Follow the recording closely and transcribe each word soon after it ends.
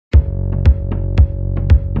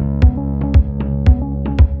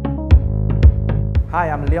Hi,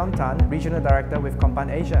 I'm Tan, Regional Director with Kompan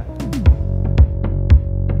Asia.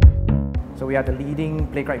 So we are the leading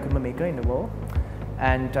playground equipment maker in the world,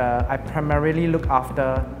 and I primarily look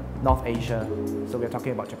after North Asia. So we're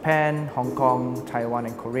talking about Japan, Hong Kong, Taiwan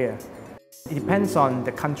and Korea. It depends on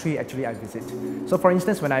the country actually I visit. So for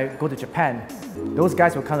instance, when I go to Japan, those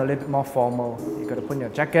guys will come a little bit more formal. You got to put on your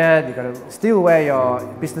jacket, you got to still wear your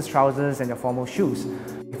business trousers and your formal shoes.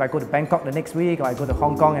 If I go to Bangkok the next week or I go to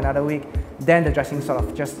Hong Kong another week, then the dressing sort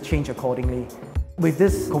of just change accordingly. With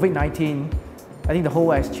this COVID-19, I think the whole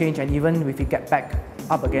world has changed, and even if you get back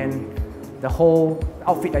up again, the whole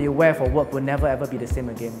outfit that you wear for work will never ever be the same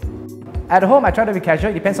again. At home, I try to be casual.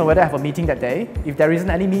 It depends on whether I have a meeting that day. If there isn't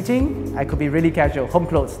any meeting, I could be really casual. Home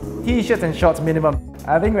clothes, t-shirts and shorts minimum.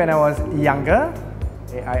 I think when I was younger,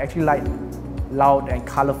 I actually liked loud and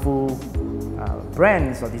colorful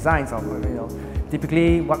brands or designs of,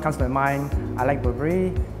 typically what comes to my mind, I like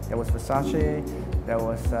Burberry, there was Versace, there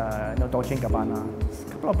was Dolce & Gabbana,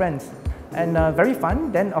 a couple of brands. And very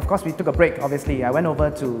fun. Then of course we took a break, obviously. I went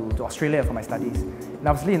over to Australia for my studies. And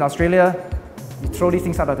obviously in Australia, you throw these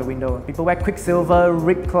things out of the window. People wear Quicksilver,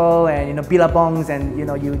 Rip Curl and billabongs, and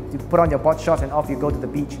you put on your board shorts and off you go to the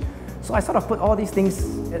beach. So I sort of put all these things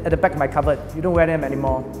at the back of my cupboard. You don't wear them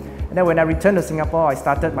anymore. And then when I returned to Singapore, I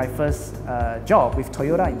started my first job with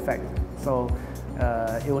Toyota, in fact. So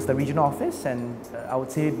it was the regional office, and I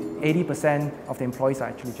would say 80% of the employees are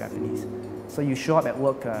actually Japanese. So you show up at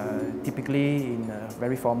work typically in a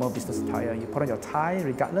very formal business attire. You put on your tie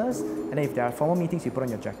regardless, and then if there are formal meetings, you put on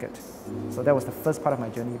your jacket. So that was the first part of my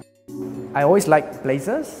journey. I always like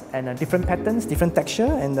blazers and different patterns, different texture,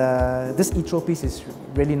 and this e-throw piece is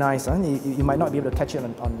really nice. Huh? You might not be able to catch it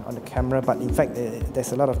on the camera, but in fact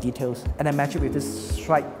there's a lot of details. And I match it with this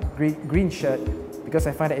striped green shirt because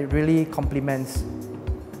I find that it really complements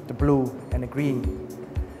the blue and the green.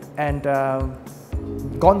 And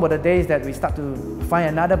gone were the days that we start to find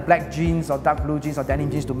another black jeans or dark blue jeans or denim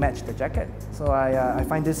jeans to match the jacket. So I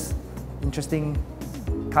find this interesting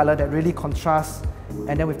color that really contrasts,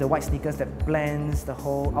 and then with the white sneakers that blends the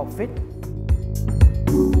whole outfit.